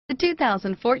The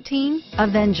 2014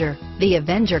 Avenger. The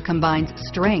Avenger combines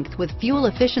strength with fuel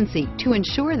efficiency to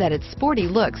ensure that its sporty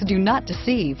looks do not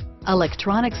deceive.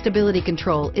 Electronic stability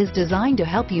control is designed to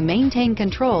help you maintain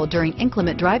control during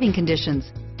inclement driving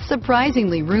conditions.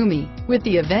 Surprisingly roomy, with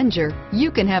the Avenger,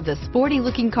 you can have the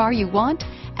sporty-looking car you want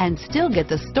and still get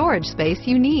the storage space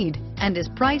you need, and is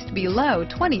priced below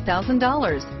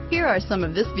 $20,000. Here are some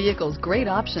of this vehicle's great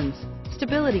options: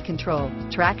 stability control,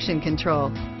 traction control,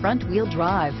 front-wheel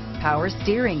drive, power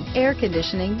steering, air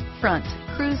conditioning, front,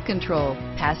 cruise control,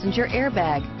 passenger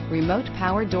airbag, remote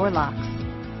power door locks,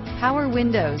 power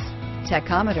windows,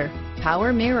 tachometer,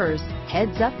 power mirrors,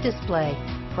 heads-up display,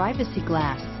 privacy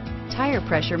glass, tire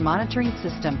pressure monitoring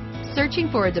system. Searching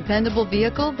for a dependable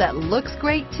vehicle that looks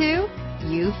great too?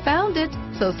 You found it,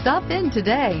 so stop in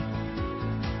today.